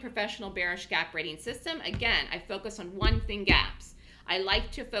 26-point professional bearish gap rating system. Again, I focus on one thing, gaps. I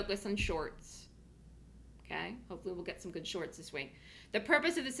like to focus on shorts. Okay? Hopefully we'll get some good shorts this week. The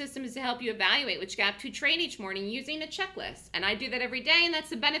purpose of the system is to help you evaluate which gap to trade each morning using a checklist. And I do that every day, and that's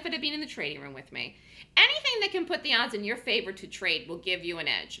the benefit of being in the trading room with me. Anything that can put the odds in your favor to trade will give you an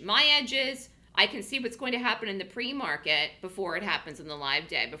edge. My edge is I can see what's going to happen in the pre-market before it happens in the live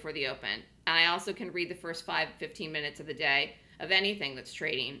day, before the open. And I also can read the first 5-15 minutes of the day of anything that's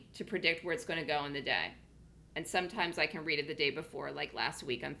trading to predict where it's going to go in the day. And sometimes I can read it the day before, like last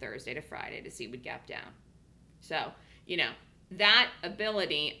week on Thursday to Friday, to see what gap down. So, you know, that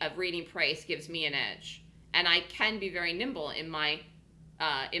ability of reading price gives me an edge. And I can be very nimble in my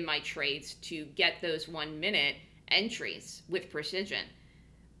trades to get those 1-minute entries with precision.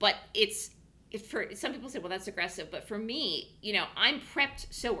 But for some people say, well, that's aggressive. But for me, you know, I'm prepped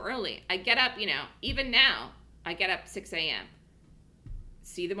so early. I get up, you know, even now, I get up 6 a.m.,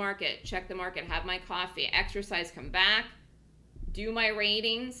 see the market, check the market, have my coffee, exercise, come back, do my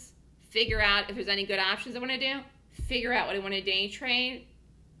ratings, figure out if there's any good options I want to do, figure out what I want to day trade,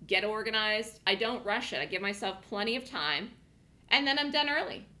 get organized. I don't rush it. I give myself plenty of time, and then I'm done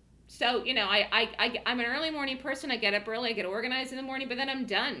early. So, you know, I'm an early morning person. I get up early, I get organized in the morning, but then I'm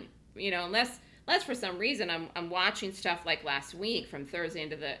done. You know, unless for some reason I'm watching stuff like last week from Thursday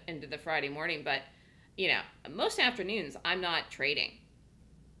into the Friday morning. But, you know, most afternoons I'm not trading.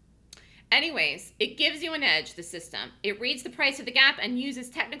 Anyways, it gives you an edge, the system. It reads the price of the gap and uses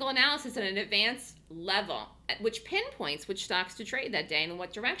technical analysis at an advanced level, which pinpoints which stocks to trade that day and in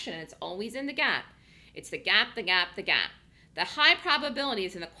what direction. And it's always in the gap. It's the gap, the gap, the gap. The high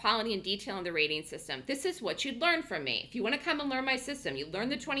probabilities and the quality and detail in the rating system. This is what you'd learn from me. If you want to come and learn my system, you learn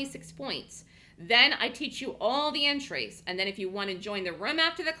the 26 points. Then I teach you all the entries. And then if you want to join the room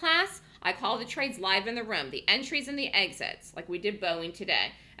after the class, I call the trades live in the room, the entries and the exits, like we did Boeing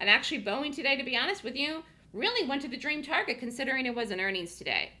today. And actually Boeing today, to be honest with you, really went to the dream target considering it wasn't earnings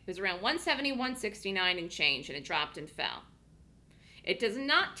today. It was around 170, 169 and change, and it dropped and fell. It does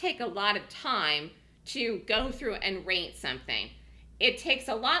not take a lot of time to go through and rate something. It takes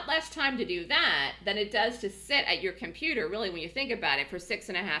a lot less time to do that than it does to sit at your computer, really, when you think about it, for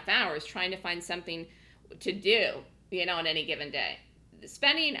 6.5 hours trying to find something to do, you know, on any given day.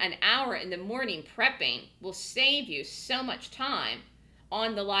 Spending an hour in the morning prepping will save you so much time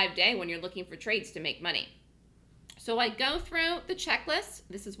on the live day when you're looking for trades to make money. So I go through the checklist.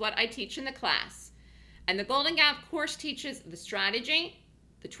 This is what I teach in the class. And the Golden Gap course teaches the strategy,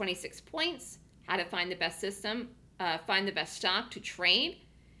 the 26 points, how to find the best system, find the best stock to trade.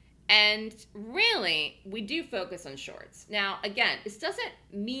 And really, we do focus on shorts. Now, again, this doesn't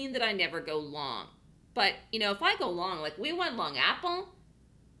mean that I never go long. But, you know, if I go long, like we went long Apple,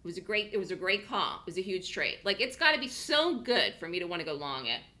 it was a great call. It was a huge trade. Like, it's got to be so good for me to want to go long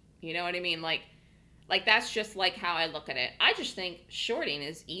it. You know what I mean? Like that's just like how I look at it. I just think shorting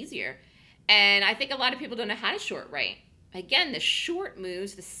is easier. And I think a lot of people don't know how to short right. Again, the short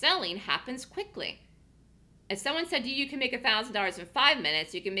moves, the selling happens quickly. If someone said to you, you can make $1,000 in 5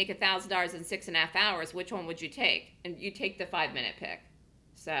 minutes, you can make $1,000 in 6.5 hours, which one would you take? And you take the 5-minute pick.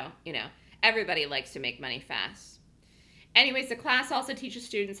 So, you know, everybody likes to make money fast. Anyways, the class also teaches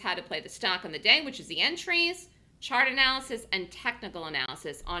students how to play the stock on the day, which is the entries, chart analysis, and technical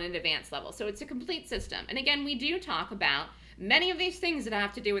analysis on an advanced level. So it's a complete system. And again, we do talk about many of these things that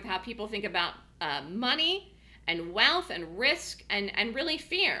have to do with how people think about money and wealth and risk and really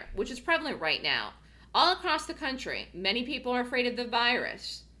fear, which is prevalent right now. All across the country, many people are afraid of the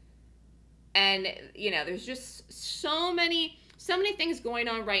virus. And, you know, there's just so many things going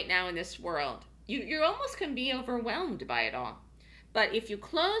on right now in this world. You almost can be overwhelmed by it all. But if you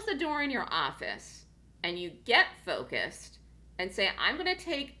close the door in your office and you get focused and say, I'm going to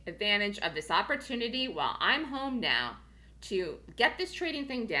take advantage of this opportunity while I'm home now to get this trading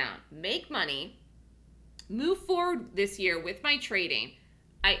thing down, make money, move forward this year with my trading,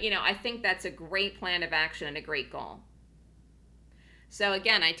 I think that's a great plan of action and a great goal. So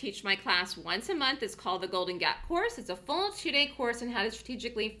again, I teach my class once a month. It's called the Golden Gap course. It's a full 2-day course on how to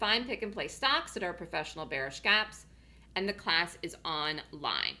strategically find, pick, and play stocks that are professional bearish gaps. And the class is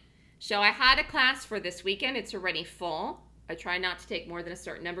online. So I had a class for this weekend. It's already full. I try not to take more than a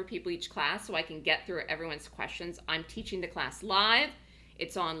certain number of people each class so I can get through everyone's questions. I'm teaching the class live.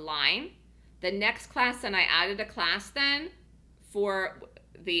 It's online. The next class, then I added a class then for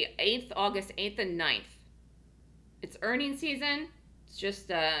the 8th, August 8th and 9th. It's earnings season. It's just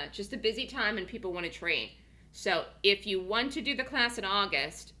a busy time and people want to trade. So if you want to do the class in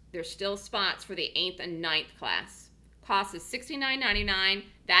August, there's still spots for the 8th and 9th class. Cost is $69.99.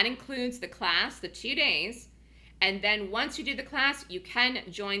 That includes the class, the 2 days. And then once you do the class, you can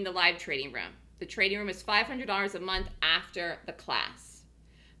join the live trading room. The trading room is $500 a month after the class.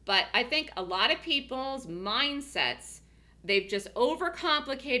 But I think a lot of people's mindsets, they've just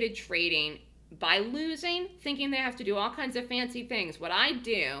overcomplicated trading by losing, thinking they have to do all kinds of fancy things. What I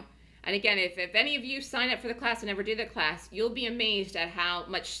do, and again, if any of you sign up for the class and never do the class, you'll be amazed at how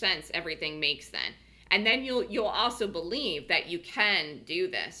much sense everything makes then. And then you'll also believe that you can do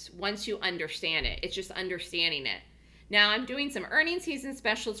this once you understand it. It's just understanding it. Now I'm doing some earnings season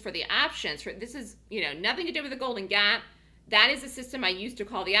specials for the options. This is, nothing to do with the golden gap. That is a system I used to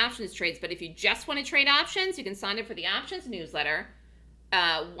call the options trades. But if you just want to trade options, you can sign up for the options newsletter.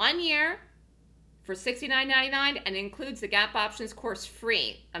 1 year for $69.99, and it includes the gap options course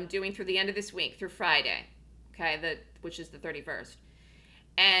free. I'm doing through the end of this week, through Friday, okay, which is the 31st.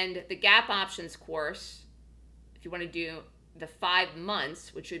 And the gap options course, if you want to do the 5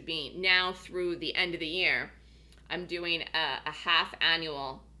 months, which would be now through the end of the year, I'm doing a half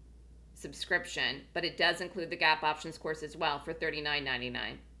annual subscription, but it does include the gap options course as well for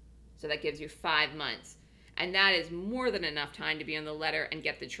 $39.99. So that gives you 5 months. And that is more than enough time to be on the letter and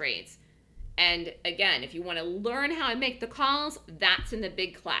get the trades. And again, if you want to learn how I make the calls, that's in the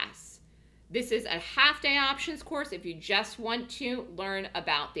big class. This is a half-day options course. If you just want to learn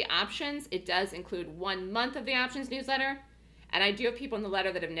about the options, it does include 1 month of the options newsletter. And I do have people in the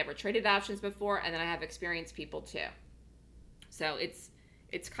letter that have never traded options before, and then I have experienced people too. So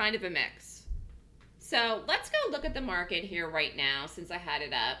it's kind of a mix. So let's go look at the market here right now since I had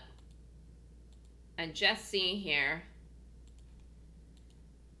it up. And just see here.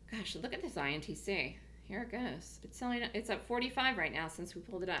 Gosh, look at this INTC. Here it goes. It's up 45 right now since we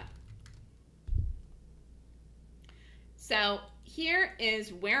pulled it up. So here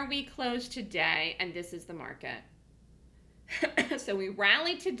is where we closed today, and this is the market. So we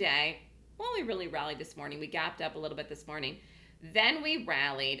rallied today. Well, we really rallied this morning. We gapped up a little bit this morning. Then we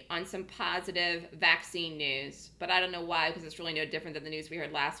rallied on some positive vaccine news, but I don't know why, because it's really no different than the news we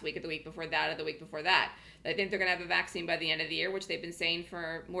heard last week or the week before that or the week before that. They think they're going to have a vaccine by the end of the year, which they've been saying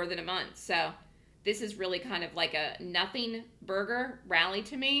for more than a month. So this is really kind of like a nothing burger rally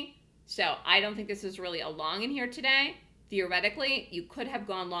to me. So I don't think this is really a long in here today. Theoretically, you could have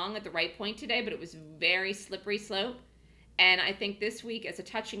gone long at the right point today, but it was very slippery slope. And I think this week is a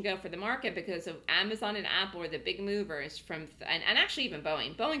touch and go for the market because of Amazon and Apple are the big movers from, and actually even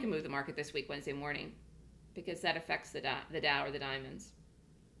Boeing. Boeing can move the market this week, Wednesday morning, because that affects the Dow or the diamonds.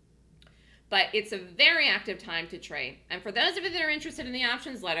 But it's a very active time to trade. And for those of you that are interested in the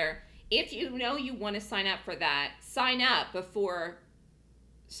options letter, if you know you want to sign up for that, sign up before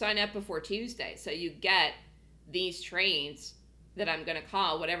Tuesday, so you get these trades that I'm going to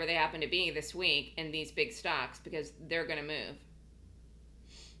call, whatever they happen to be this week, in these big stocks, because they're going to move.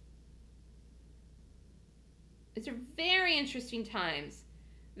 It's a very interesting times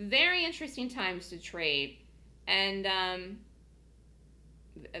to trade, and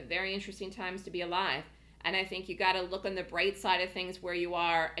very interesting times to be alive. And I think you got to look on the bright side of things where you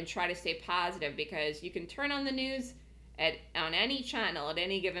are and try to stay positive, because you can turn on the news on any channel at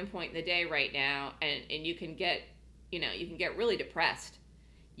any given point in the day right now, and you can get really depressed.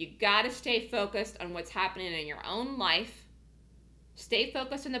 You got to stay focused on what's happening in your own life. Stay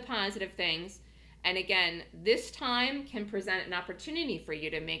focused on the positive things. And again, this time can present an opportunity for you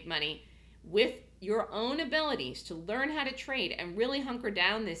to make money with your own abilities to learn how to trade and really hunker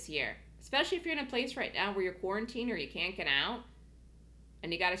down this year, especially if you're in a place right now where you're quarantined or you can't get out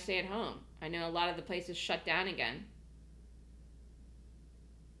and you got to stay at home. I know a lot of the places shut down again.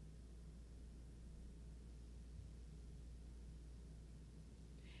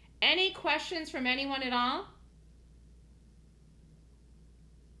 Any questions from anyone at all?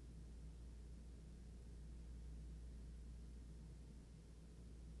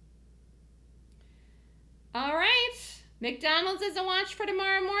 All right. McDonald's is a watch for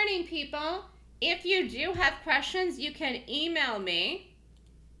tomorrow morning, people. If you do have questions, you can email me.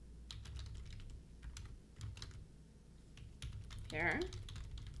 Here.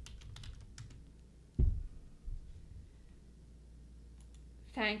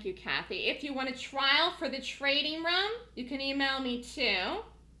 Thank you, Kathy. If you want a trial for the trading room, you can email me too.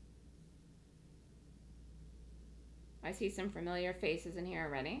 I see some familiar faces in here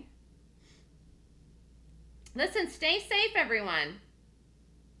already. Listen, stay safe, everyone.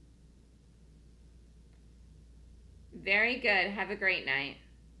 Very good. Have a great night.